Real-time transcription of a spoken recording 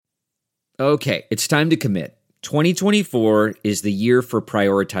Okay, it's time to commit. 2024 is the year for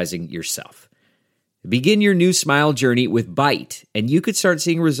prioritizing yourself. Begin your new smile journey with Byte, and you could start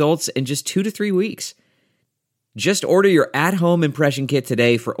seeing results in just 2 to 3 weeks. Just order your at-home impression kit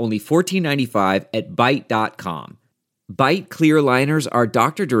today for only $14.95 at Byte.com. Byte clear liners are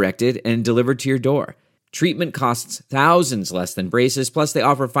doctor-directed and delivered to your door. Treatment costs thousands less than braces, plus they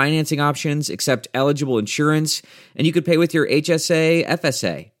offer financing options, accept eligible insurance, and you could pay with your HSA,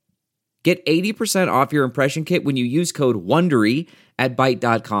 FSA. Get 80% off your impression kit when you use code WONDERY at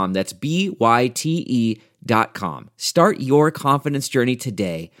Byte.com. That's BYTE.com. Start your confidence journey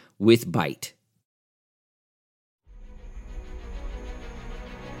today with Byte.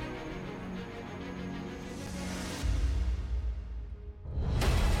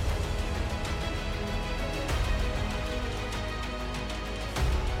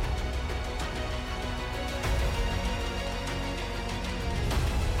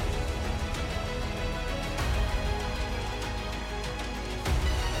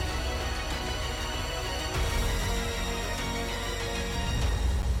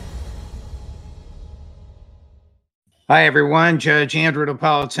 Hi, everyone. Judge Andrew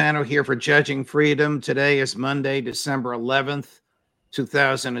Napolitano here for Judging Freedom. Today is Monday, December 11th,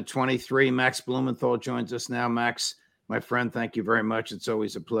 2023. Max Blumenthal joins us now. Max, my friend, thank you very much. It's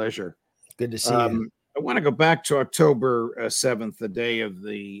always a pleasure. Good to see you. I want to go back to October 7th, the day of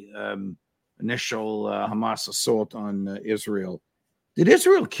the initial Hamas assault on Israel. Did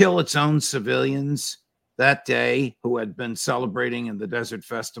Israel kill its own civilians that day who had been celebrating in the Desert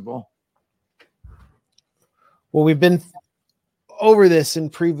Festival? Well, we've been over this in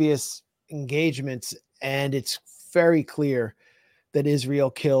previous engagements, and it's very clear that Israel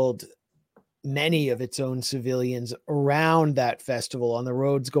killed many of its own civilians around that festival on the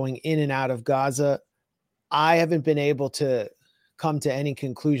roads going in and out of Gaza. I haven't been able to come to any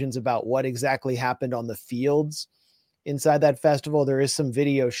conclusions about what exactly happened on the fields inside that festival. There is some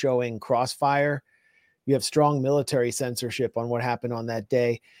video showing crossfire. You have strong military censorship on what happened on that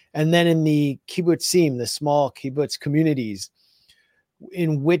day. And then in the kibbutzim, the small kibbutz communities,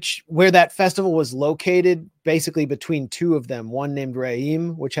 where that festival was located, basically between two of them, one named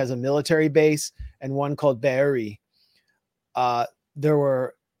Re'im, which has a military base, and one called Be'eri.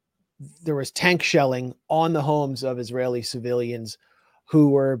 There was tank shelling on the homes of Israeli civilians who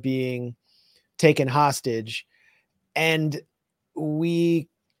were being taken hostage. And we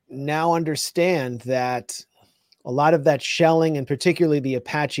now understand that a lot of that shelling, and particularly the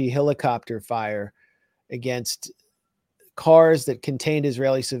Apache helicopter fire against cars that contained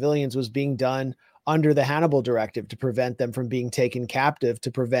Israeli civilians, was being done under the Hannibal Directive to prevent them from being taken captive, to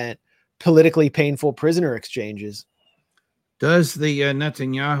prevent politically painful prisoner exchanges. Does the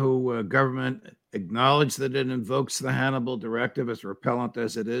Netanyahu government acknowledge that it invokes the Hannibal Directive, as repellent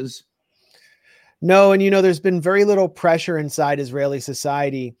as it is? No, and there's been very little pressure inside Israeli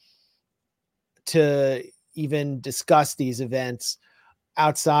society to even discuss these events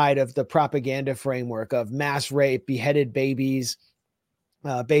outside of the propaganda framework of mass rape, beheaded babies,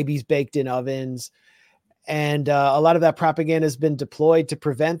 babies baked in ovens. And a lot of that propaganda has been deployed to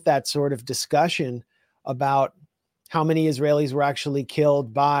prevent that sort of discussion about how many Israelis were actually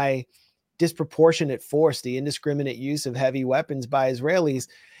killed by disproportionate force, the indiscriminate use of heavy weapons by Israelis.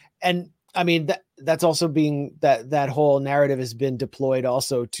 And I mean, that's also being that whole narrative has been deployed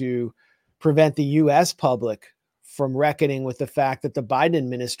also to prevent the U.S. public from reckoning with the fact that the Biden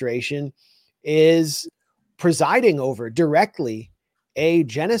administration is presiding over directly a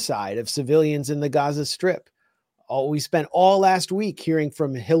genocide of civilians in the Gaza Strip. We spent all last week hearing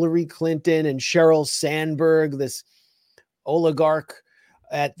from Hillary Clinton and Sheryl Sandberg, this oligarch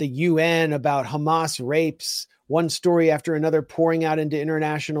at the UN, about Hamas rapes, one story after another pouring out into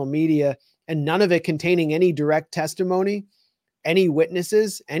international media, and none of it containing any direct testimony, any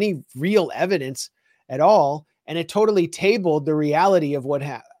witnesses, any real evidence at all. And it totally tabled the reality of what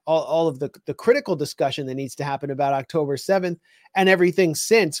all of the critical discussion that needs to happen about October 7th and everything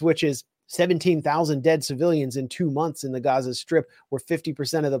since, which is 17,000 dead civilians in 2 months in the Gaza Strip, where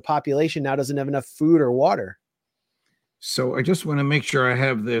 50% of the population now doesn't have enough food or water. So I just want to make sure I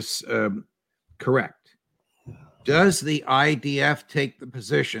have this correct. Does the IDF take the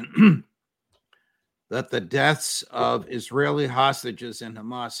position that the deaths of Israeli hostages in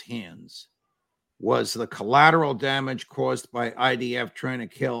Hamas hands was the collateral damage caused by IDF trying to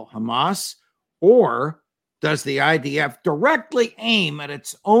kill Hamas? Or does the IDF directly aim at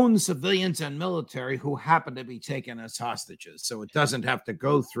its own civilians and military who happen to be taken as hostages, so it doesn't have to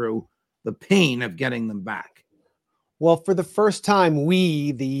go through the pain of getting them back? Well, for the first time,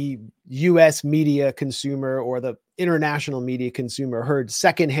 we, the U.S. media consumer or the international media consumer, heard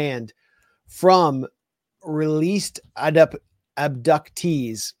secondhand from released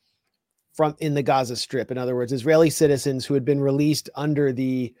abductees from in the Gaza Strip. In other words, Israeli citizens who had been released under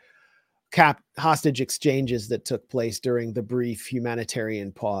the hostage exchanges that took place during the brief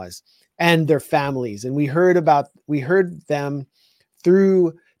humanitarian pause, and their families. And we heard them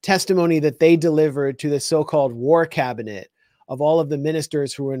through testimony that they delivered to the so-called war cabinet of all of the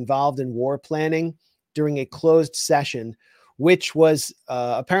ministers who were involved in war planning during a closed session, which was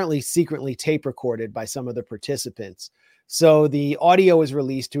apparently secretly tape recorded by some of the participants. So the audio was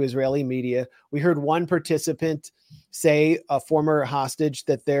released to Israeli media. We heard one participant say, a former hostage,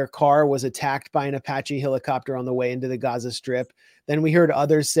 that their car was attacked by an Apache helicopter on the way into the Gaza Strip. Then we heard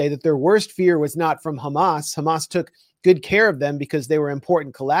others say that their worst fear was not from Hamas. Hamas took good care of them because they were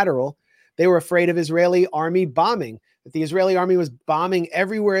important collateral. They were afraid of Israeli army bombing, that the Israeli army was bombing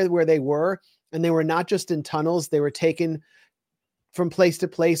everywhere where they were. And they were not just in tunnels. They were taken from place to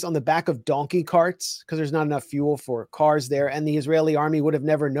place on the back of donkey carts because there's not enough fuel for cars there. And the Israeli army would have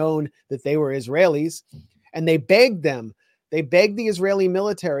never known that they were Israelis. And they begged the Israeli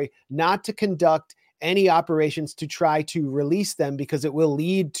military not to conduct any operations to try to release them because it will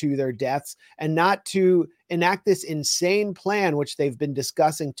lead to their deaths, and not to enact this insane plan, which they've been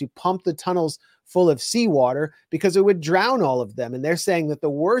discussing, to pump the tunnels full of seawater because it would drown all of them. And they're saying that the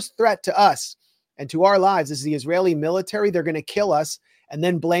worst threat to us and to our lives is the Israeli military. They're going to kill us and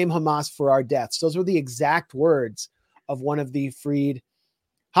then blame Hamas for our deaths. Those were the exact words of one of the freed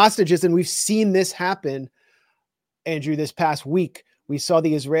hostages. And we've seen this happen, Andrew, this past week. We saw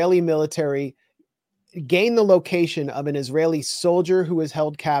the Israeli military gain the location of an Israeli soldier who was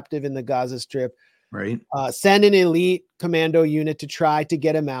held captive in the Gaza Strip, right? Send an elite commando unit to try to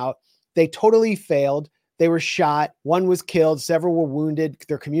get him out. They totally failed. They were shot. One was killed. Several were wounded.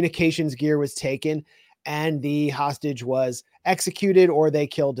 Their communications gear was taken, and the hostage was executed, or they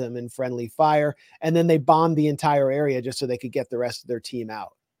killed him in friendly fire. And then they bombed the entire area just so they could get the rest of their team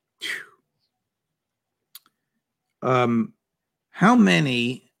out. How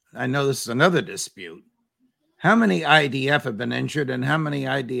many, I know this is another dispute, how many IDF have been injured and how many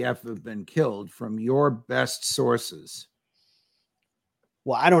IDF have been killed from your best sources?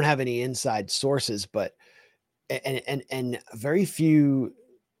 Well, I don't have any inside sources, but and very few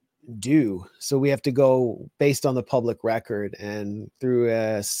do. So we have to go based on the public record and through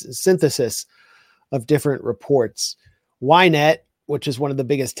a synthesis of different reports. Ynet, which is one of the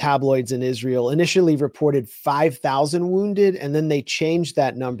biggest tabloids in Israel, initially reported 5,000 wounded, and then they changed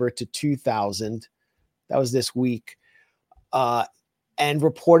that number to 2,000. That was this week, and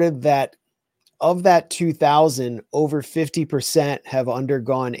reported that of that 2,000, over 50% have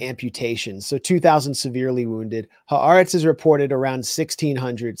undergone amputations. So 2,000 severely wounded. Haaretz has reported around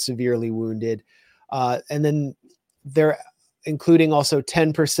 1,600 severely wounded. And then they're including also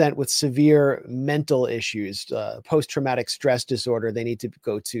 10% with severe mental issues, post-traumatic stress disorder. They need to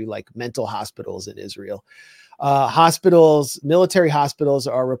go to like mental hospitals in Israel. Military hospitals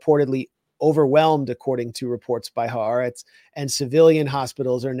are reportedly overwhelmed, according to reports by Haaretz, and civilian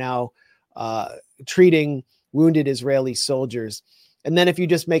hospitals are now treating wounded Israeli soldiers. And then if you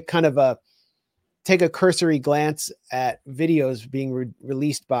just make take a cursory glance at videos being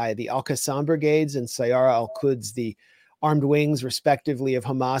released by the Al-Qassam brigades and Sayara al-Quds, the armed wings respectively of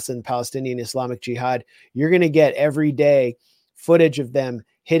Hamas and Palestinian Islamic Jihad, you're going to get every day footage of them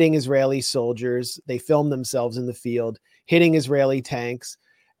hitting Israeli soldiers. They film themselves in the field, hitting Israeli tanks.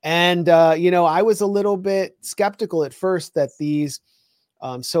 And, I was a little bit skeptical at first that these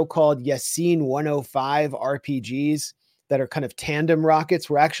so-called Yassin 105 RPGs that are kind of tandem rockets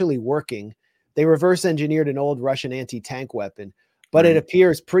were actually working. They reverse engineered an old Russian anti-tank weapon, but It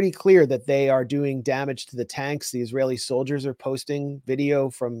appears pretty clear that they are doing damage to the tanks. The Israeli soldiers are posting video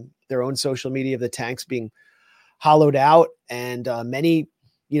from their own social media of the tanks being hollowed out. And many,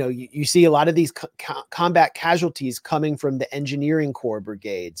 you see a lot of these combat casualties coming from the engineering corps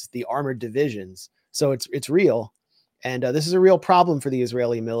brigades, the armored divisions. So it's real. And this is a real problem for the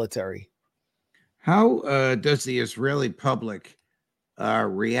Israeli military. How does the Israeli public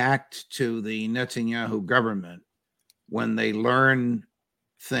react to the Netanyahu government when they learn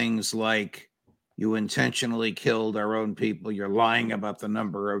things like you intentionally killed our own people, you're lying about the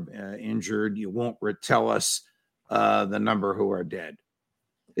number of injured, you won't tell us the number who are dead?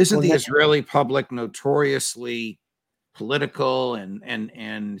 Isn't the Israeli public notoriously political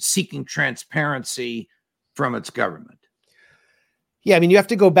and seeking transparency from its government? Yeah, I mean, you have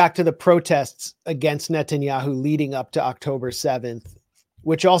to go back to the protests against Netanyahu leading up to October 7th,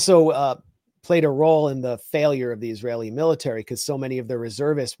 which also played a role in the failure of the Israeli military because so many of the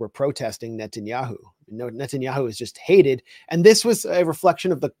reservists were protesting Netanyahu. Netanyahu is just hated. And this was a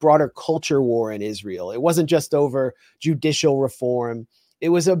reflection of the broader culture war in Israel. It wasn't just over judicial reform. It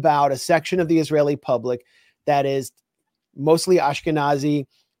was about a section of the Israeli public that is mostly Ashkenazi,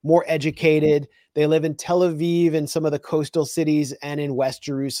 more educated. They live in Tel Aviv and some of the coastal cities and in West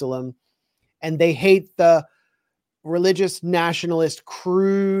Jerusalem. And they hate the religious, nationalist,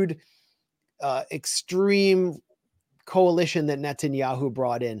 crude, extreme coalition that Netanyahu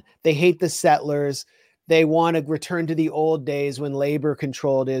brought in. They hate the settlers. They want to return to the old days when labor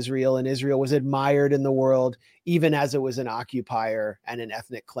controlled Israel and Israel was admired in the world, even as it was an occupier and an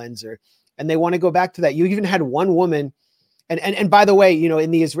ethnic cleanser. And they want to go back to that. You even had one woman, and by the way,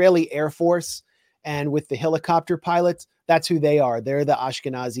 in the Israeli Air Force and with the helicopter pilots, that's who they are. They're the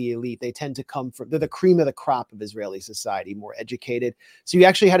Ashkenazi elite. They tend to come from, they're the cream of the crop of Israeli society, more educated. So you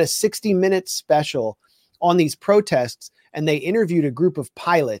actually had a 60-minute special on these protests, and they interviewed a group of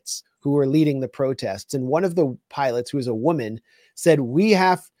pilots who were leading the protests. And one of the pilots, who was a woman, said, we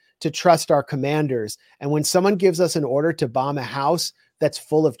have to trust our commanders. And when someone gives us an order to bomb a house that's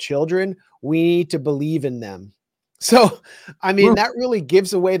full of children, we need to believe in them. So, I mean, that really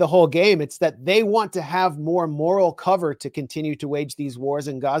gives away the whole game. It's that they want to have more moral cover to continue to wage these wars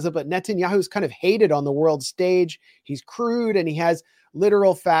in Gaza. But Netanyahu's kind of hated on the world stage. He's crude, and he has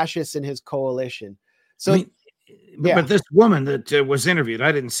literal fascists in his coalition. So, but this woman that was interviewed,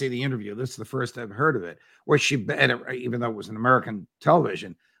 I didn't see the interview. This is the first I've heard of it, where she, even though it was an American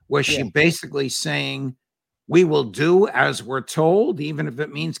television, was she basically saying, we will do as we're told, even if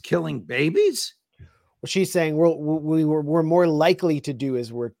it means killing babies? Well, she's saying we're more likely to do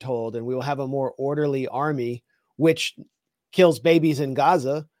as we're told, and we will have a more orderly army, which kills babies in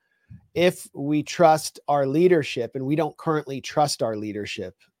Gaza, if we trust our leadership, and we don't currently trust our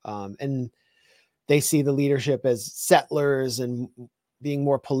leadership. And they see the leadership as settlers and being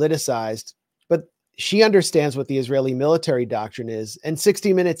more politicized. But she understands what the Israeli military doctrine is. And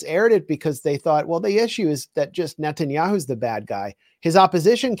 60 Minutes aired it because they thought, well, the issue is that just Netanyahu's the bad guy. His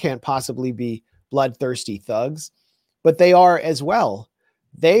opposition can't possibly be bloodthirsty thugs, but they are as well.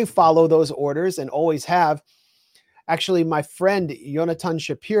 They follow those orders and always have. Actually, my friend Yonatan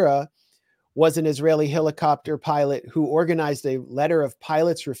Shapira was an Israeli helicopter pilot who organized a letter of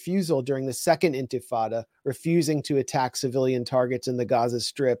pilots' refusal during the second Intifada, refusing to attack civilian targets in the Gaza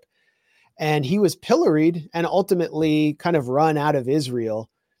Strip. And he was pilloried and ultimately kind of run out of Israel.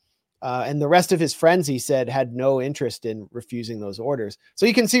 And the rest of his friends, he said, had no interest in refusing those orders. So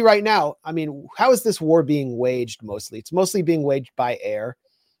you can see right now, I mean, how is this war being waged mostly? It's mostly being waged by air.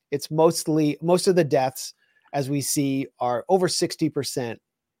 It's most of the deaths, as we see, are over 60%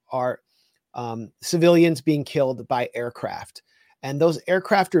 are civilians being killed by aircraft. And those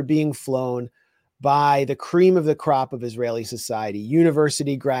aircraft are being flown by the cream of the crop of Israeli society,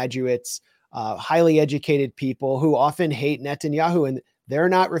 university graduates, highly educated people who often hate Netanyahu, and they're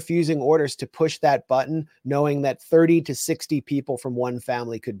not refusing orders to push that button, knowing that 30 to 60 people from one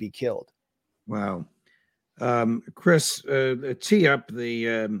family could be killed. Wow. Chris, tee up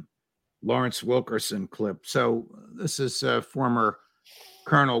the Lawrence Wilkerson clip. So this is former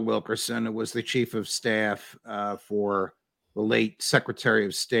Colonel Wilkerson, who was the chief of staff for the late Secretary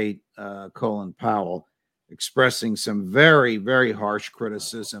of State, Colin Powell, expressing some very, very harsh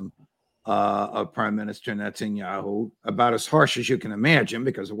criticism of Prime Minister Netanyahu, about as harsh as you can imagine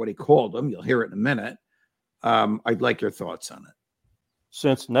because of what he called him. You'll hear it in a minute. I'd like your thoughts on it.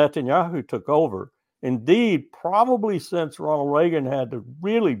 Since Netanyahu took over, indeed, probably since Ronald Reagan had to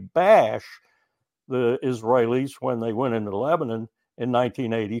really bash the Israelis when they went into Lebanon in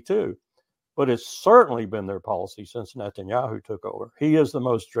 1982. But it's certainly been their policy since Netanyahu took over. He is the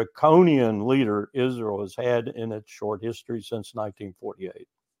most draconian leader Israel has had in its short history since 1948.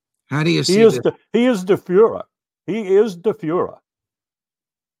 How do you see this? He is de Fuhrer. He is de Fuhrer.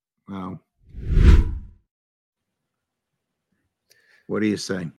 Wow. What do you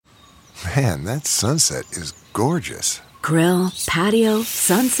say? Man, that sunset is gorgeous. Grill, patio,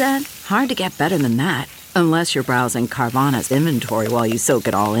 sunset. Hard to get better than that. Unless you're browsing Carvana's inventory while you soak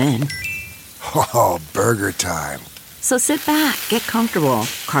it all in. Oh, burger time. So sit back, get comfortable.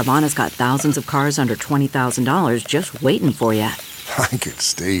 Carvana's got thousands of cars under $20,000 just waiting for you. I could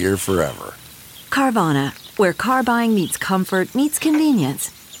stay here forever. Carvana, where car buying meets comfort, meets convenience.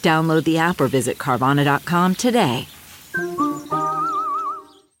 Download the app or visit Carvana.com today.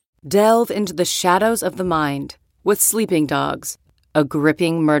 Delve into the shadows of the mind with Sleeping Dogs, a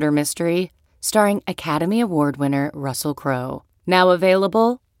gripping murder mystery starring Academy Award winner Russell Crowe. Now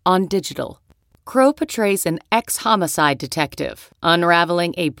available on digital. Crowe portrays an ex-homicide detective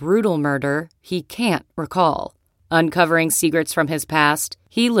unraveling a brutal murder he can't recall. Uncovering secrets from his past,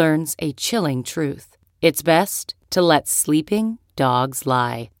 he learns a chilling truth. It's best to let sleeping dogs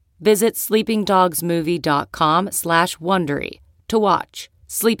lie. Visit sleepingdogsmovie.com/Wondery to watch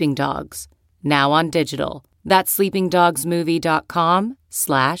Sleeping Dogs, now on digital. That's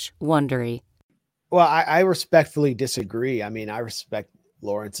sleepingdogsmovie.com/Wondery. Well, I respectfully disagree. I mean, I respect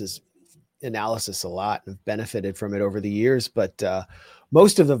Lawrence's analysis a lot and have benefited from it over the years, but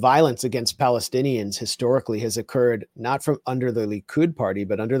most of the violence against Palestinians historically has occurred not from under the Likud party,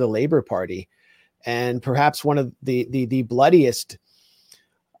 but under the Labor Party. And perhaps one of the bloodiest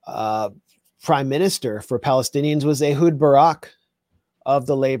prime minister for Palestinians was Ehud Barak of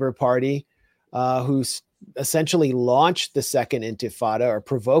the Labor Party, who essentially launched the Second Intifada or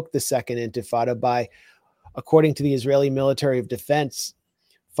provoked the Second Intifada by, according to the Israeli Military of Defense,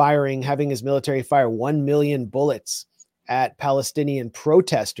 having his military fire 1 million bullets at Palestinian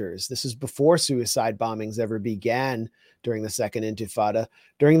protesters. This is before suicide bombings ever began during the Second Intifada.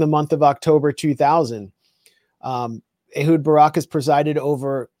 During the month of October 2000, Ehud Barak has presided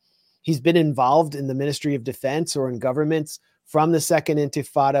over, he's been involved in the Ministry of Defense or in governments from the Second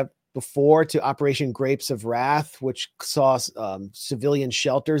Intifada before to Operation Grapes of Wrath, which saw civilian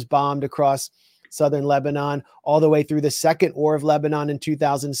shelters bombed across southern Lebanon, all the way through the Second War of Lebanon in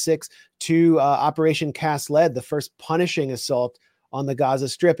 2006 to Operation Cast Lead, the first punishing assault on the Gaza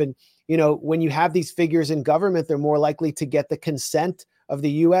Strip. And, you know, when you have these figures in government, they're more likely to get the consent of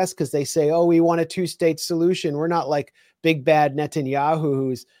the U.S. because they say, oh, we want a two-state solution. We're not like big bad Netanyahu,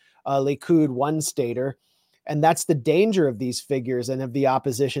 who's a Likud one-stater. And that's the danger of these figures and of the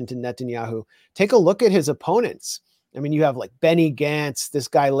opposition to Netanyahu. Take a look at his opponents. I mean, you have like Benny Gantz. This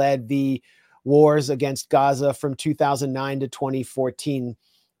guy led the wars against Gaza from 2009 to 2014,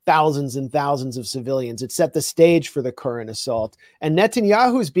 thousands and thousands of civilians. It set the stage for the current assault. And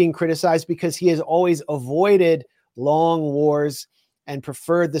Netanyahu is being criticized because he has always avoided long wars and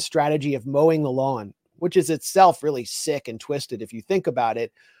preferred the strategy of mowing the lawn, which is itself really sick and twisted if you think about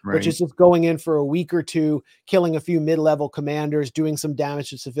it, Right. which is just going in for a week or two, killing a few mid-level commanders, doing some damage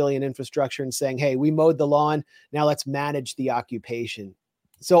to civilian infrastructure and saying, hey, we mowed the lawn. Now let's manage the occupation.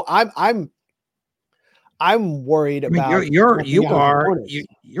 So I'm worried about.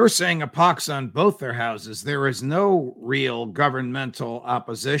 You're saying a pox on both their houses. There is no real governmental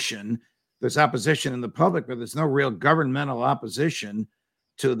opposition. There's opposition in the public, but there's no real governmental opposition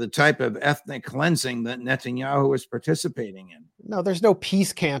to the type of ethnic cleansing that Netanyahu is participating in. No, there's no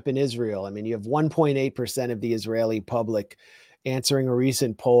peace camp in Israel. I mean, you have 1.8% of the Israeli public answering a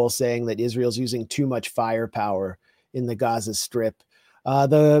recent poll saying that Israel's using too much firepower in the Gaza Strip.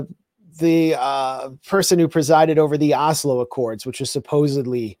 The person who presided over the Oslo Accords, which was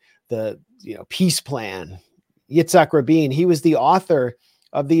supposedly the peace plan, Yitzhak Rabin, he was the author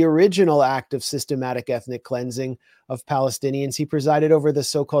of the original act of systematic ethnic cleansing of Palestinians. He presided over the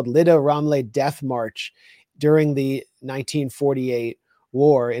so-called Lida Ramle Death March during the 1948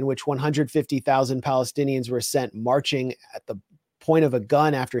 war, in which 150,000 Palestinians were sent marching at the point of a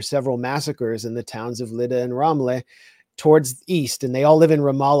gun after several massacres in the towns of Lida and Ramle towards the east. And they all live in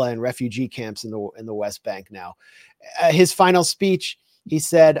Ramallah and refugee camps in the West Bank now. His final speech, he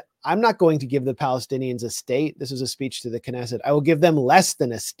said, I'm not going to give the Palestinians a state. This was a speech to the Knesset. I will give them less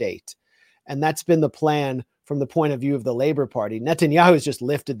than a state. And that's been the plan from the point of view of the Labor Party. Netanyahu has just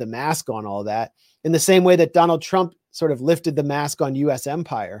lifted the mask on all that in the same way that Donald Trump sort of lifted the mask on U.S.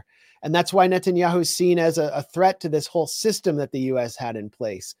 empire. And that's why Netanyahu is seen as a threat to this whole system that the U.S. had in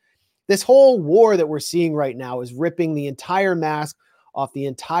place. This whole war that we're seeing right now is ripping the entire mask off the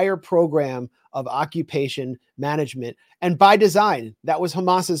entire program of occupation management. And by design, that was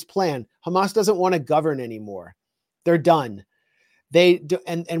Hamas's plan. Hamas doesn't want to govern anymore. They're done.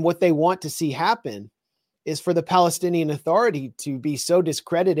 And what they want to see happen is for the Palestinian Authority to be so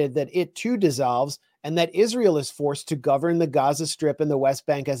discredited that it too dissolves and that Israel is forced to govern the Gaza Strip and the West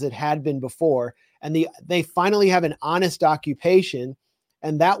Bank as it had been before. And they finally have an honest occupation,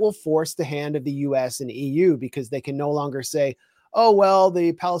 and that will force the hand of the US and EU, because they can no longer say, oh, well,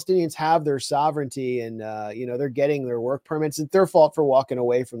 the Palestinians have their sovereignty and, they're getting their work permits. It's their fault for walking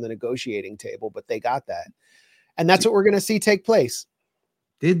away from the negotiating table, but they got that. And that's what we're going to see take place.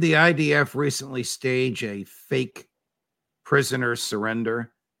 Did the IDF recently stage a fake prisoner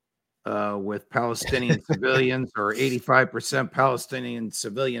surrender with Palestinian civilians, or 85% Palestinian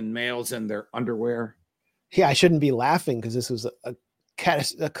civilian males in their underwear? Yeah, I shouldn't be laughing because this was a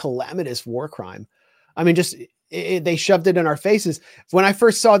calamitous war crime. I mean, they shoved it in our faces. When I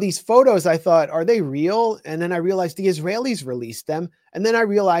first saw these photos, I thought, are they real? And then I realized the Israelis released them. And then I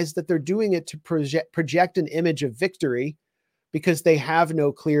realized that they're doing it to project an image of victory, because they have no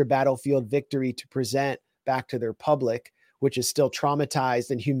clear battlefield victory to present back to their public, which is still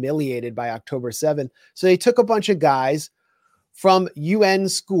traumatized and humiliated by October 7th. So they took a bunch of guys from UN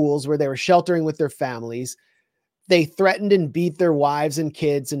schools where they were sheltering with their families. They threatened and beat their wives and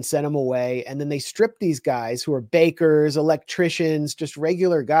kids and sent them away. And then they stripped these guys who are bakers, electricians, just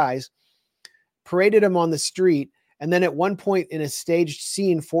regular guys, paraded them on the street. And then at one point in a staged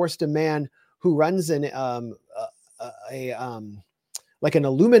scene, forced a man who runs like an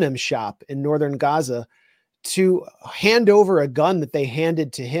aluminum shop in northern Gaza to hand over a gun that they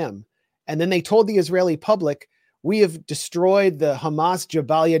handed to him. And then they told the Israeli public, we have destroyed the Hamas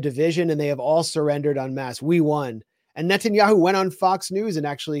Jabalia division and they have all surrendered en masse. We won. And Netanyahu went on Fox News and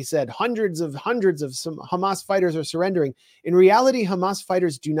actually said hundreds of some Hamas fighters are surrendering. In reality, Hamas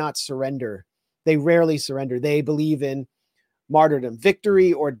fighters do not surrender. They rarely surrender. They believe in martyrdom,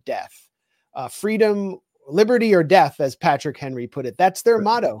 victory or death, freedom, liberty or death, as Patrick Henry put it. That's their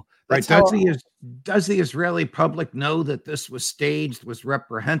motto. That's Does the Israeli public know that this was staged, was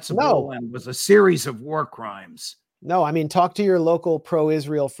reprehensible, and was a series of war crimes? No, I mean, talk to your local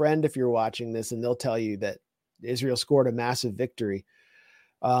pro-Israel friend if you're watching this, and they'll tell you that Israel scored a massive victory.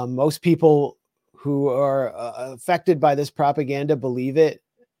 Most people who are affected by this propaganda believe it,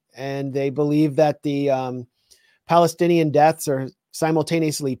 and they believe that the Palestinian deaths are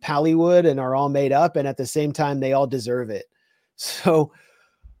simultaneously Pallywood and are all made up, and at the same time, they all deserve it. So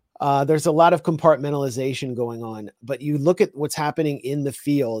there's a lot of compartmentalization going on, but you look at what's happening in the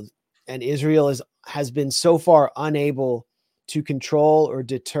field, and Israel has been so far unable to control or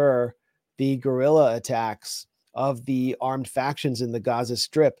deter the guerrilla attacks of the armed factions in the Gaza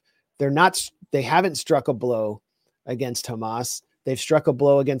Strip. They haven't struck a blow against Hamas. They've struck a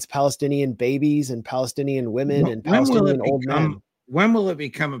blow against Palestinian babies and Palestinian women and Palestinian old men. When will it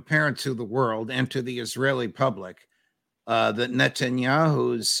become apparent to the world and to the Israeli public that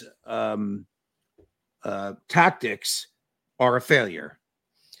Netanyahu's tactics are a failure?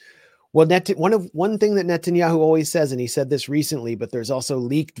 Well, one thing that Netanyahu always says, and he said this recently, but there's also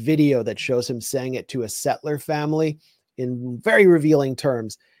leaked video that shows him saying it to a settler family in very revealing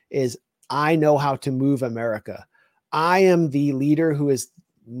terms, is, I know how to move America. I am the leader who is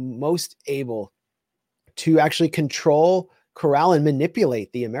most able to actually control, corral, and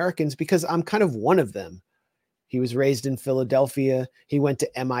manipulate the Americans because I'm kind of one of them. He was raised in Philadelphia. He went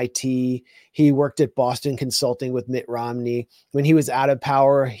to MIT. He worked at Boston Consulting with Mitt Romney. When he was out of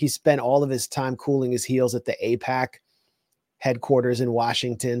power, he spent all of his time cooling his heels at the AIPAC headquarters in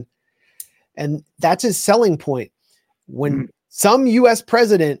Washington. And that's his selling point. When some U.S.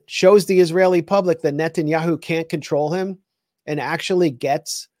 president shows the Israeli public that Netanyahu can't control him and actually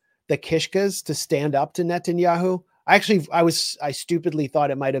gets the Kishkas to stand up to Netanyahu, I stupidly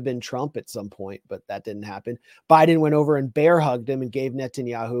thought it might have been Trump at some point, but that didn't happen. Biden went over and bear hugged him and gave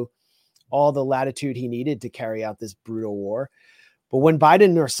Netanyahu all the latitude he needed to carry out this brutal war. But when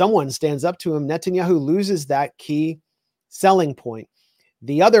Biden or someone stands up to him, Netanyahu loses that key selling point.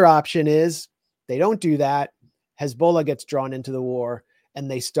 The other option is they don't do that. Hezbollah gets drawn into the war and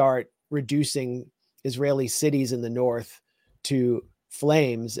they start reducing Israeli cities in the north to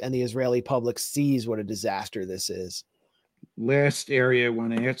flames, and the Israeli public sees what a disaster this is. Last area I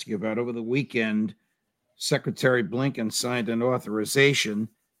want to ask you about: over the weekend, Secretary Blinken signed an authorization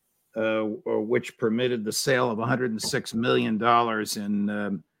which permitted the sale of $106 million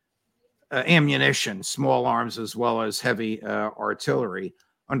in ammunition, small arms, as well as heavy artillery,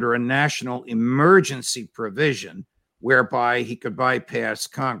 under a national emergency provision whereby he could bypass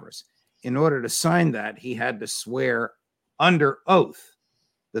Congress. In order to sign that, he had to swear under oath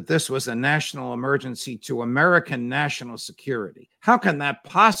that this was a national emergency to American national security. How can that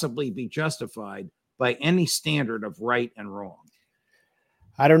possibly be justified by any standard of right and wrong?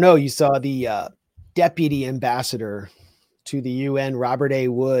 I don't know. You saw the deputy ambassador to the UN, Robert A.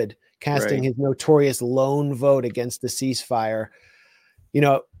 Wood, casting his notorious lone vote against the ceasefire. You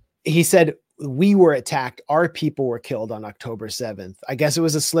know, he said, we were attacked. Our people were killed on October 7th. I guess it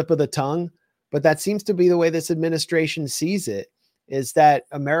was a slip of the tongue, but that seems to be the way this administration sees it, is that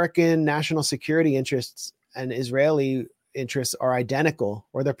American national security interests and Israeli interests are identical,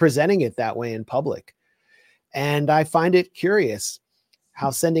 or they're presenting it that way in public. And I find it curious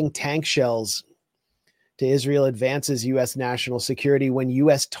how sending tank shells to Israel advances U.S. national security when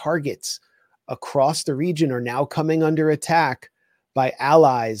U.S. targets across the region are now coming under attack by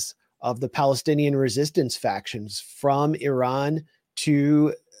allies of the Palestinian resistance factions, from Iran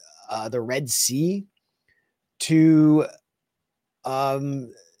to the Red Sea to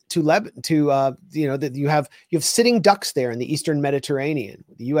Lebanon, that you have sitting ducks there in the Eastern Mediterranean.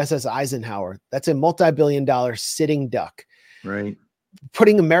 The USS Eisenhower, that's a multi-billion-dollar sitting duck, right?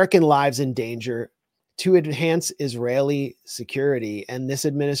 Putting American lives in danger. to enhance Israeli security, and this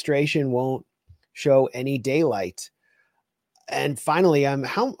administration won't show any daylight. And finally,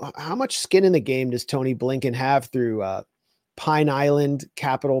 how much skin in the game does Tony Blinken have through Pine Island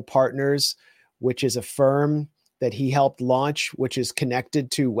Capital Partners, which is a firm that he helped launch, which is connected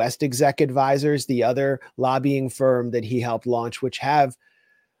to West Exec Advisors, the other lobbying firm that he helped launch, which have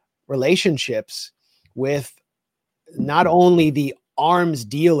relationships with not only the arms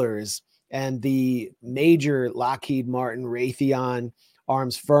dealers and the major Lockheed Martin, Raytheon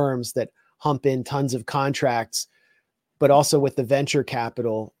arms firms that hump in tons of contracts, but also with the venture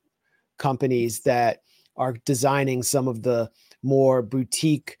capital companies that are designing some of the more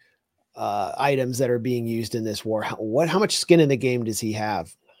boutique items that are being used in this war. How much skin in the game does he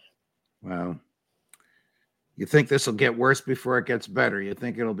have? Well, you think this will get worse before it gets better? You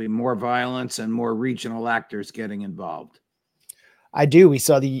think it'll be more violence and more regional actors getting involved? I do. We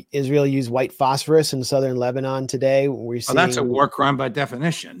saw the Israel use white phosphorus in southern Lebanon today. That's a war crime by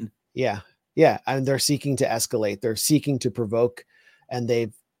definition. Yeah. Yeah. And they're seeking to escalate. They're seeking to provoke. And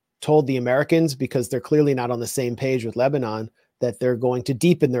they've told the Americans, because they're clearly not on the same page with Lebanon, that they're going to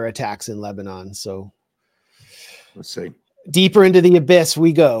deepen their attacks in Lebanon. So let's see. Deeper into the abyss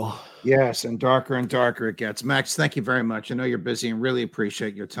we go. Yes, and darker it gets. Max, thank you very much. I know you're busy and really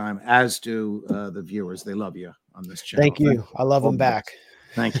appreciate your time, as do the viewers. They love you on this channel. Thank you. I love them back.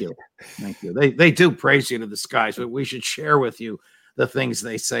 Thank you. Thank you. They do praise you to the skies, but we should share with you the things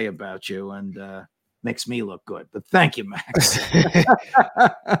they say about you, and makes me look good. But thank you, Max.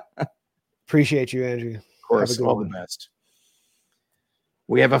 Appreciate you, Andrew. Of course, all the best.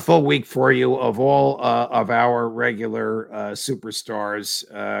 We have a full week for you of all of our regular superstars,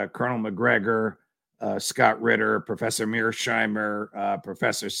 Colonel McGregor, Scott Ritter, Professor Mearsheimer,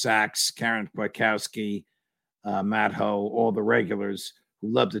 Professor Sachs, Karen Kwiatkowski, Matt Ho, all the regulars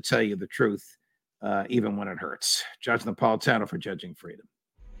who love to tell you the truth, even when it hurts. Judge Napolitano for Judging Freedom.